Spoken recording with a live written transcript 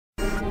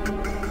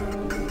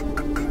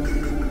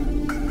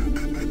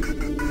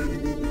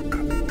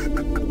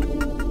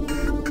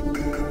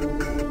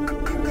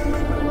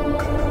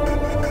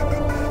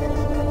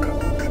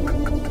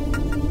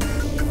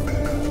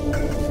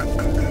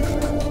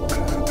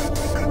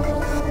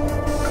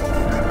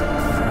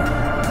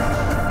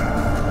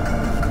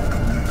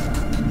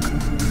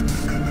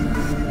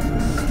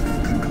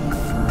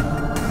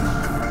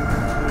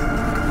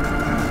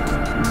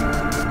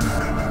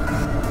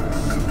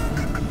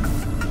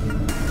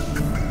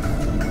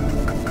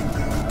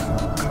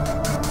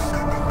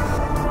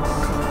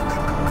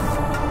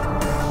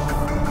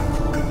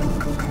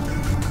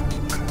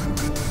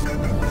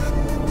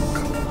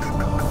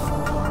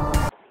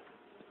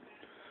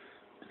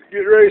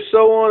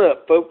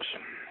folks?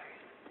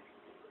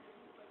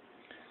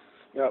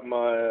 Got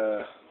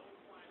my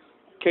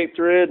cape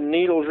thread and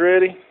needles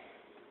ready.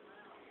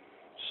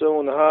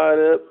 Sewing the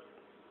hide up.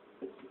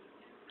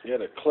 Got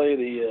to clay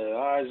the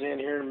eyes in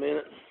here in a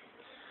minute.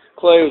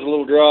 Clay was a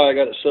little dry. I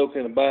got it soaked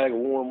in a bag of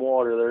warm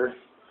water there.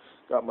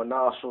 Got my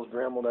nostrils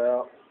dremeled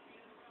out.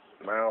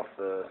 Mouth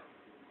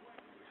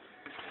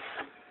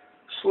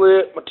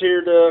slit. My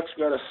tear ducts.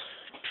 Got a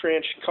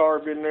trench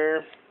carved in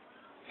there.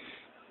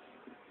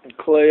 And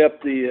clay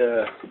up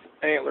the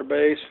antler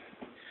base.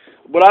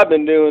 What I've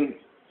been doing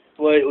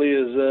lately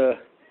is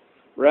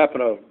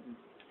wrapping a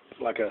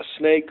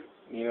snake,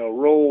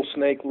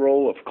 snake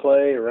roll of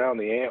clay around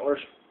the antlers.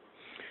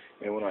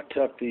 And when I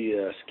tuck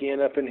the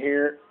skin up in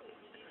here,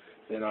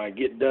 then I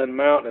get done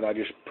mounting it, I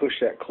just push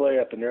that clay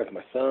up in there with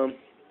my thumb.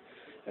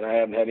 And I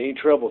haven't had any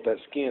trouble with that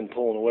skin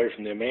pulling away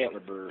from them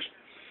antler burrs.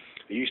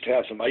 I used to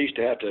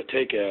have to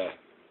take a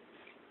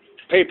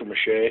paper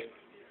mache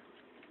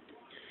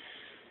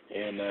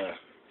and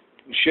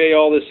mache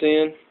all this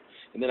in,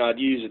 and then I'd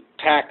use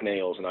tack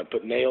nails, and I'd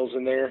put nails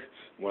in there.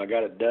 When I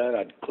got it done,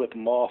 I'd clip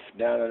them off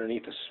down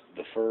underneath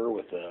the fur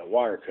with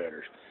wire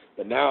cutters.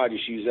 But now I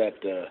just use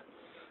that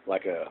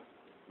like a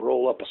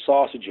roll up a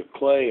sausage of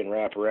clay and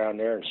wrap around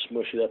there and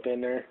smush it up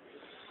in there.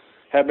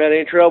 Haven't had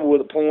any trouble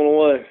with it pulling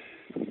away.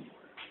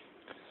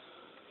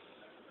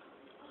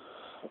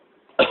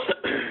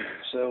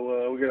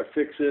 So we got to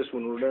fix this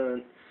when we're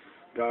done.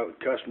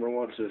 Customer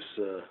wants this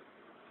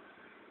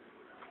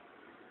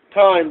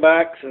time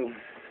back, so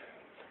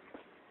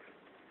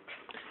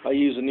I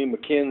use a new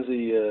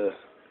Mackenzie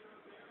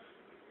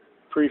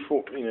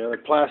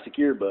like plastic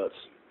earbuds.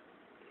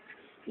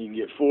 You can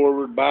get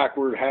forward,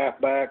 backward,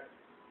 half back.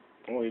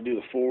 I want you to do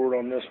the forward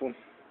on this one.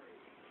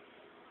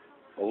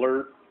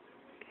 Alert.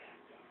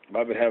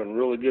 I've been having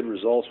really good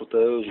results with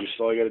those.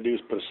 All you got to do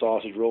is put a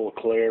sausage roll of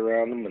clay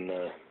around them, and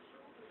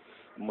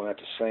I'm going to have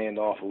to sand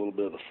off a little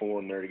bit of the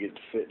form there to get it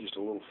to fit just a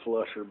little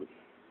flusher, but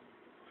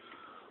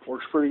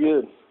works pretty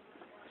good.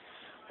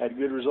 Had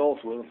good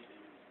results with them.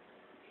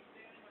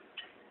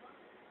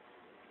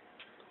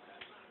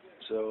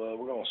 So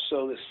we're going to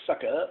sew this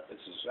sucker up. This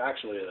is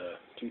actually a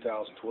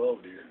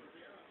 2012 deer.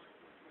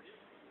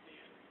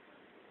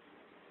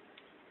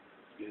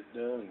 Get it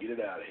done and get it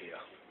out of here.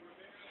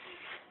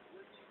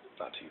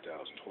 Not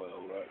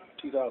 2012, right?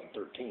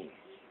 2013.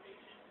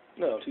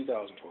 No,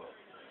 2012.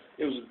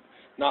 It was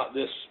not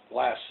this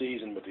last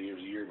season, but it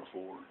was the year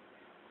before.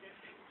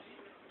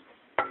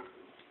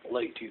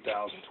 Late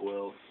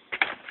 2012.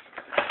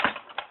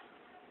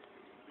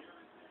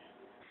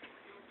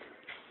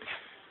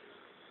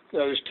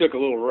 I just took a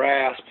little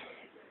rasp,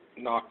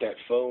 knocked that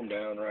foam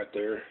down right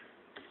there.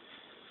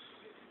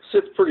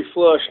 Sits pretty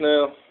flush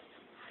now.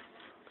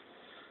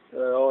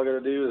 All I got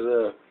to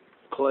do is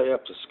clay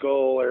up the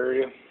skull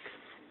area,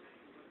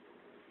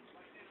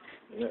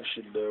 and that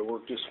should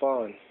work just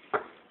fine.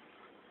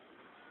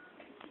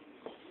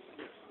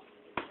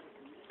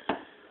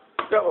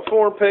 Got my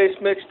form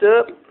paste mixed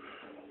up,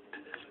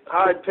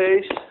 hide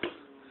paste.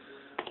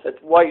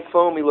 That white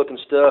foamy looking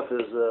stuff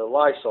is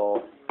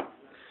Lysol.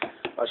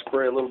 I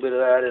spray a little bit of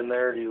that in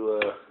there to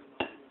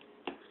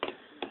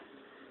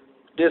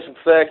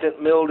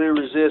disinfectant, mildew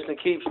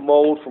resistant, keeps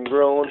mold from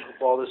growing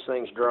while this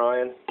thing's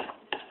drying.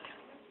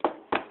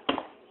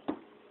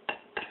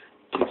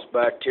 Keeps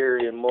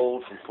bacteria and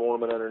mold from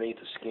forming underneath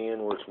the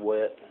skin where it's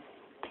wet.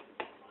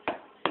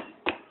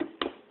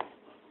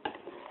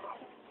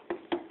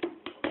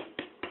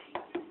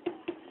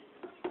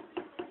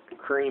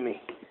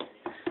 Creamy.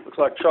 Looks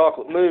like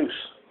chocolate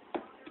mousse.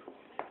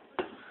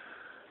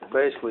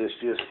 Basically, it's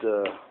just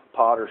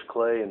potter's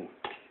clay and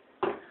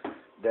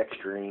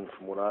dextrine,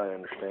 from what I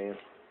understand.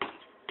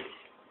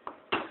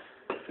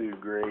 Food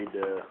grade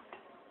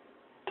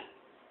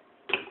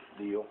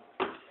deal.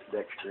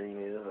 Dextrine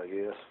is, I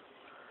guess.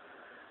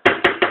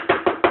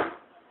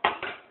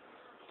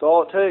 That's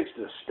all it takes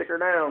to stick her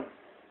down.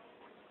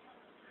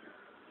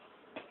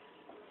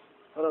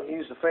 I don't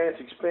use the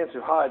fancy,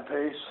 expensive hide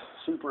paste,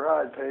 super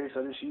hide paste.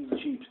 I just use the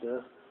cheap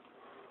stuff.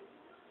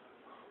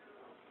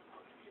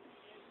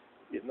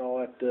 Getting all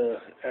that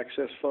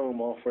excess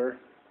foam off there.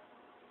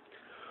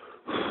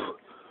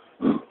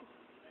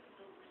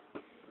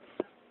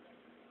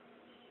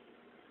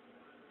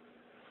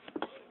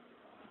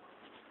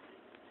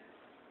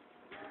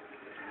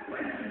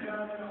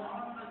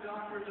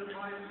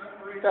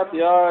 Got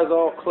the eyes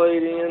all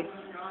clayed in.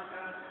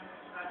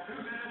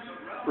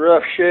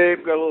 Rough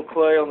shape, got a little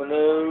clay on the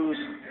nose.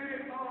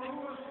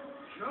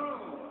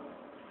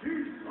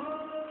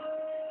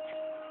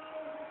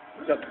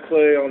 Got the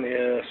clay on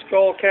the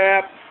skull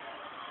cap.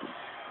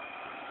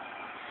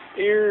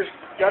 Ears,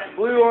 got the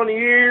blue on the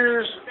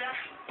ears.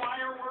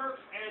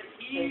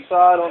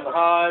 Inside on the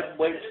hide,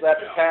 waiting for that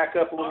to tack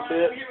up a little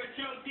bit.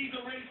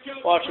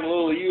 Watching a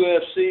little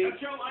UFC.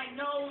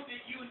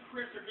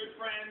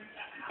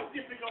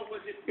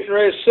 Getting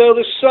ready to sew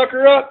this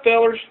sucker up,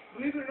 fellers.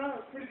 Believe it or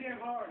not, it's pretty damn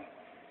hard.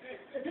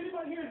 If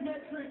anybody here has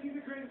met Chris, he's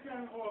the greatest guy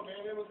in the world, man.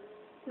 It was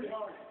pretty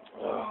hard.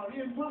 He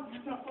didn't pump,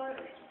 he's not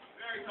fighting.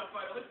 very tough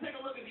fighter. Let's take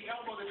a look at the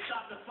elbow that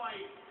stopped the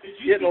fight.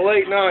 Getting a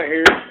late night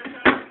here.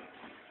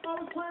 I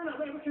was planning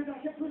on it because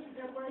I kept pushing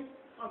that way.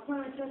 I was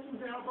planning on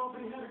catching the elbow, but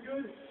he had a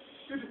good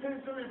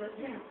defense on it, but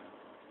damn.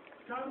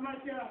 Got him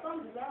right there. I thought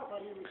he was out,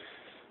 but he was.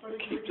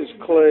 Keep this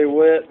clay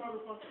wet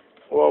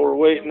while we're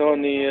waiting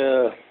on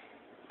the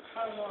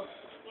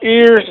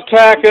ears to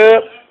tack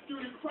up.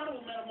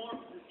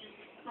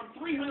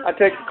 I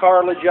take the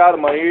cartilage out of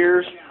my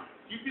ears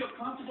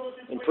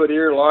and put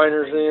ear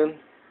liners in.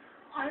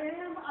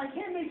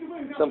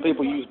 Some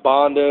people use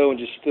Bondo and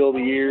just fill the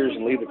ears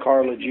and leave the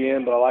cartilage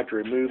in, but I like to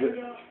remove it.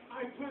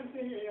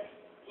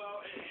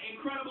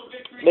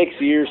 Makes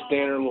the ears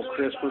thinner, a little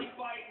crisper.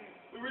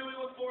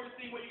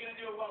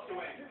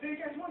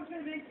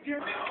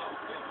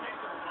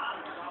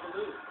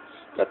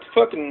 Got the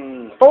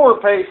fucking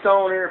forward paste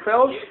on here,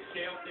 fellas.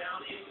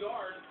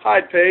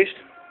 Hide paste.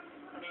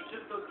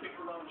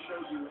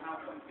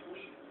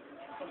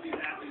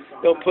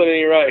 Don't put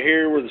any right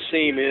here where the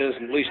seam is.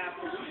 At least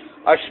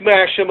I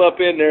smash them up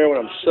in there when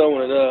I'm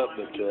sewing it up,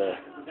 but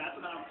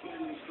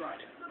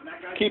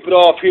keep it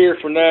off here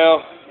for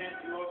now.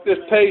 This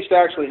paste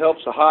actually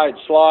helps the hide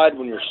slide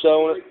when you're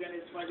sewing it,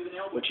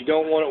 but you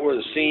don't want it where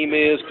the seam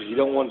is because you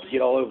don't want it to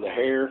get all over the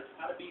hair.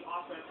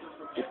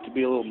 It to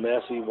be a little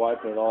messy,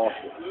 wiping it off.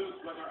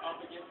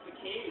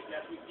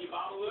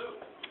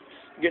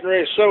 Getting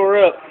ready to sew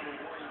her up.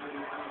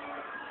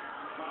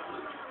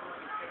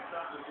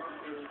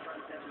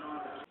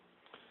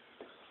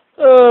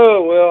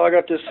 Oh, well, I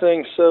got this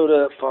thing sewed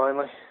up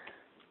finally.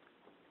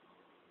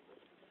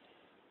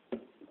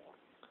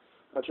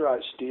 That's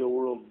right, Steel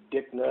World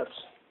dick nuts.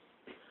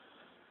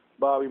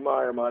 Bobby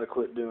Meyer might have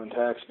quit doing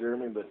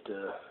taxidermy, but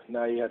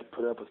now you have to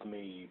put up with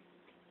me, you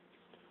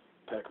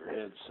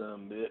peckerhead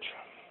son bitch.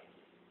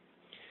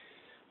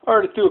 I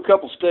already threw a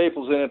couple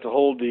staples in it to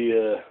hold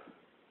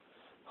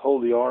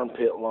the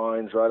armpit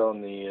lines right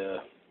on the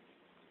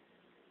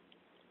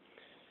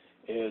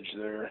edge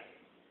there.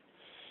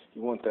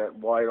 You want that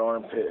white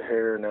armpit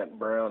hair and that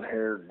brown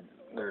hair.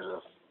 There's a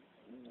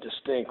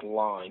distinct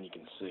line you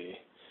can see,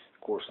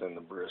 of course, in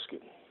the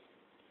brisket.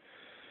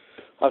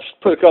 I've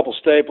put a couple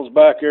staples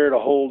back there to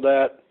hold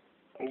that.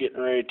 I'm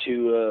getting ready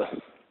to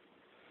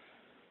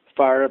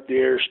fire up the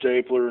air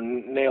stapler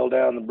and nail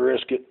down the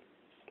brisket.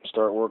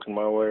 Start working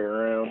my way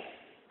around.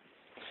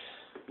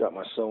 Got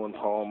my sewing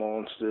palm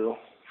on still.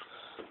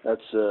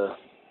 That's, for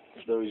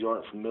those who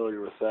aren't familiar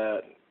with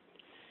that,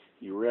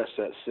 you rest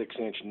that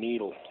 6-inch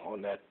needle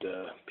on that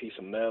piece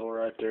of metal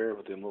right there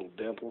with them little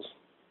dimples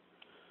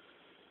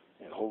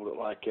and hold it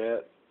like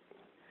that,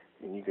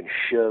 and you can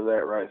shove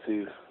that right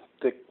through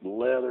thick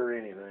leather,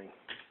 anything.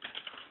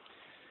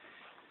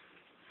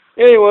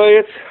 Anyway,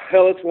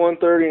 it's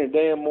 1:30 in the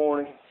damn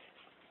morning.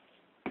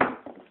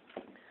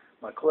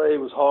 My clay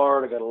was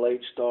hard. I got a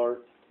late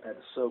start. I had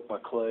to soak my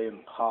clay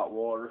in hot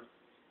water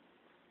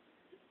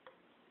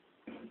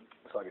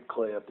so I could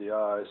clay up the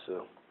eyes.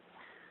 So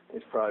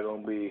it's probably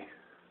going to be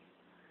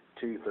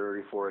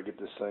 2:30 before I get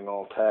this thing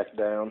all tacked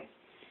down.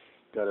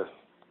 Got to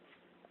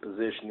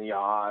position the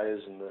eyes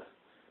and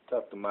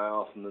tuck the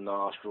mouth and the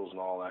nostrils and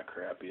all that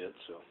crap yet.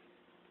 So,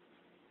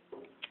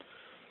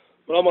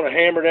 but I'm going to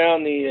hammer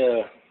down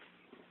the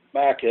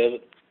back of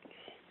it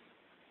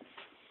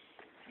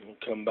and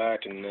come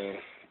back and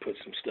put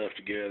some stuff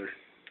together.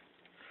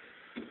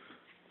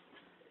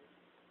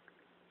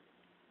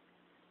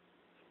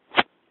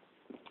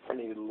 I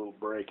needed a little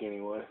break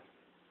anyway.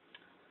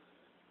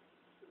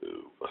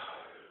 Ooh.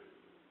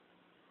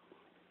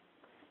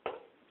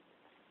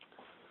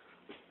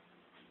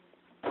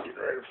 Getting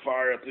ready to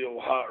fire up the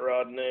old hot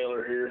rod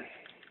nailer here.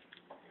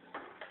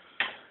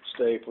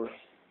 Stapler.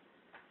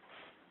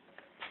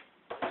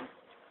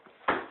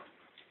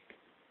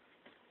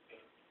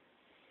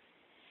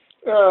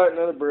 Alright,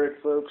 another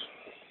break, folks.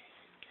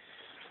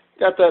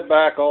 Got that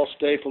back all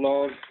stapled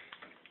on.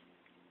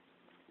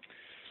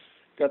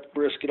 Got the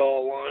brisket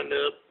all lined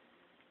up.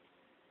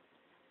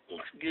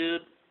 Looks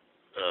good.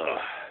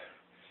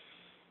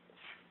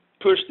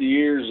 Push the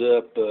ears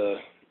up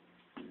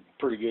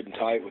pretty good and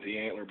tight with the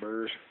antler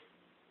burrs.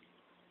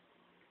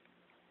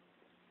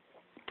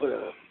 Put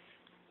a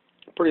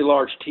pretty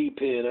large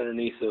T-pin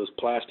underneath those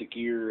plastic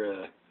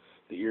ear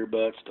the ear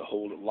butts to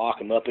hold it, lock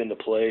them up into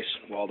place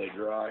while they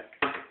dry.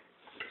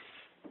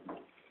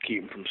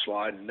 Keep them from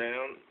sliding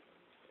down.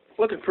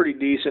 Looking pretty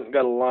decent.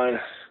 Got to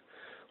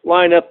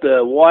line up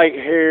the white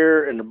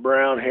hair and the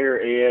brown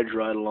hair edge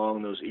right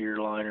along those ear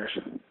liners.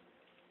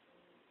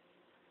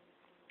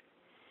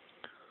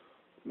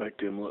 Make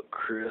them look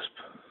crisp.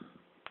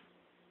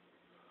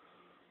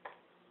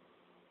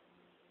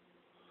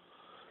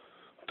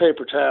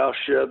 Paper towel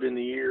shoved in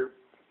the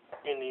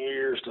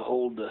ears to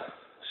hold the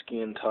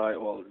skin tight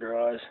while it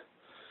dries.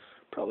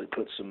 Probably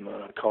put some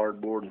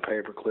cardboard and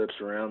paper clips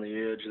around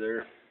the edge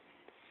there.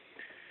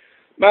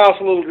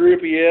 Mouth's a little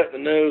droopy yet. The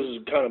nose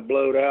is kind of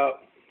blowed out.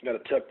 Got to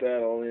tuck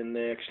that all in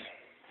next.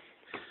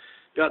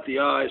 Got the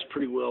eyes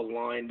pretty well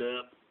lined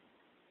up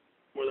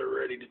where they're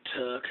ready to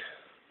tuck.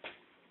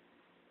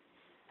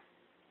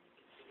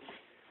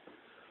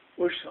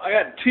 Which I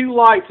got 2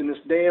 lights in this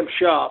damn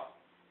shop,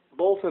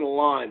 both in a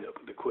line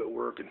that quit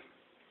working.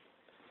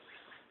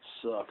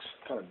 Sucks.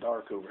 Kind of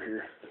dark over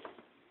here.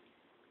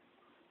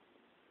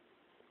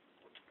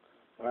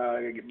 Alright,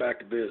 I gotta get back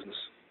to business.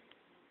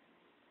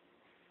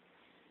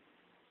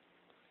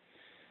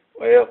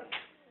 Well,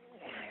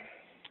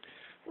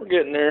 we're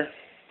getting there.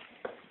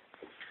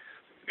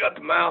 Got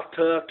the mouth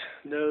tucked,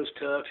 nose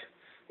tucked.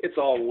 It's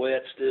all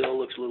wet still,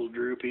 looks a little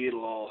droopy.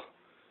 It'll all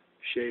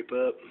shape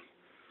up.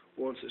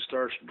 Once it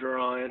starts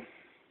drying,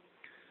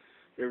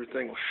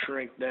 everything will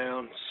shrink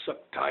down, suck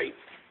tight.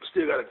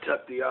 Still got to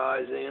tuck the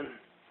eyes in.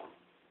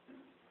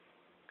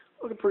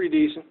 Looking pretty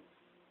decent.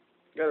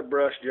 Got a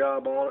brush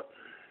job on it.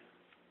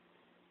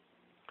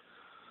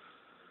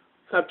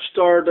 Have to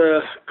start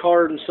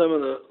carding some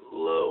of the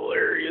low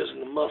areas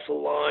and the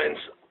muscle lines.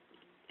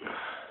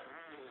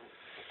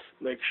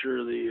 Make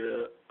sure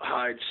the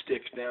hide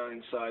sticks down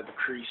inside the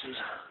creases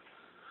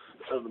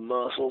of the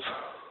muscles.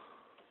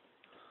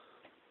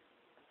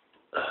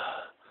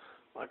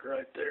 Like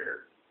right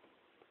there.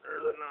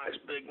 There's a nice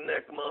big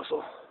neck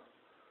muscle.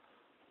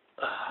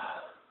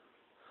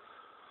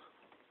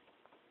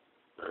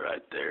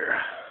 Right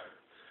there.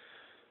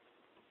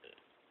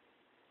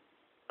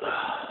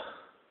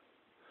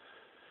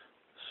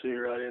 See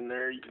right in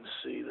there, you can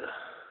see the...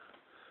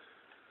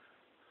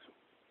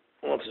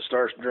 Once it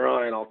starts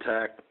drying, I'll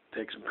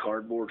take some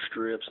cardboard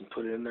strips and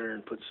put it in there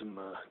and put some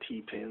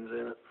T-pins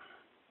in it.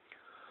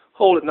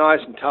 Hold it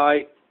nice and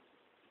tight.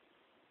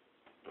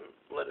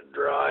 Let it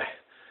dry.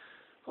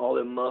 All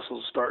them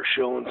muscles start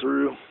showing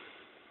through.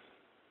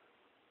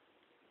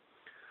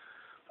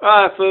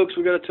 Alright folks,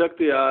 we got to tuck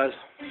the eyes.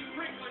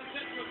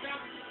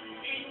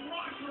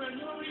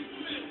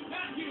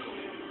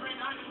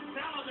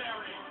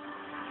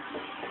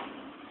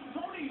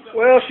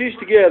 Well, she's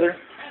together.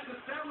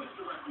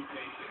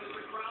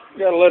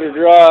 Got to let her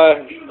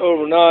dry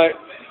overnight.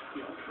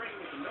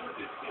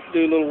 Do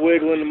a little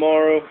wiggling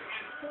tomorrow.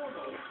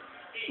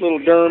 A little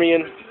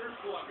derming.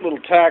 A little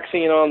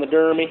taxiing on the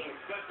dermy.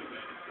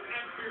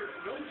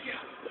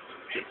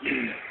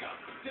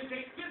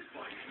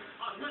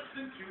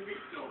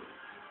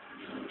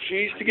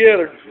 She's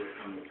together.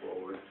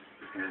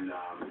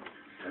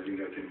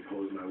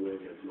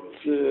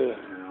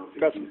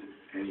 Got some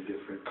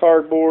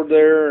cardboard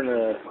there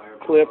and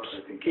clips.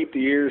 Keep the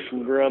ears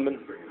from drumming.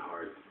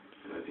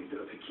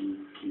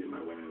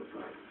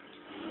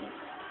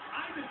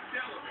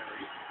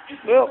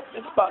 Well,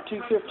 it's about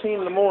 2:15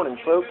 in the morning,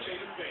 folks.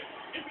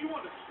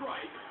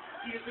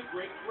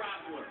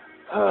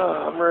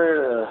 I'm ready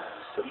to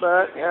sit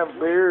back and have a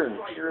beer and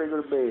get ready to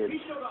go to bed.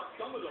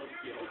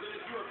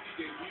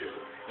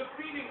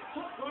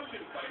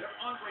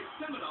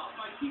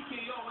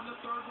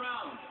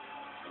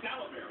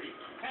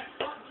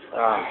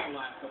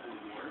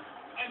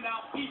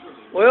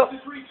 Well,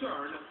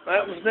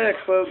 that was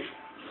next, folks.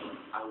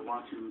 I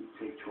want to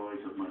take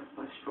choice of my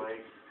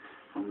strikes.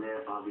 From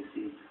there,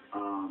 obviously,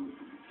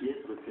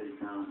 get the face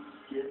down.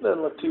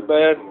 Doesn't look too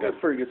bad. Got a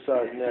pretty good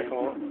sized neck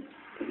on it.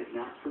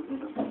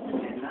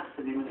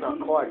 Not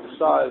quite the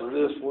size of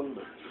this one,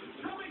 but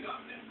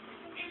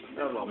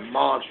that was a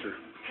monster.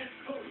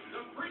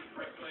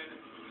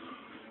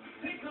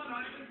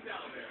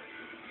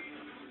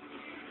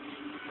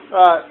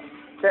 Alright,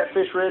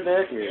 Catfish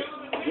Redneck is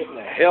getting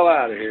the hell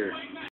out of here.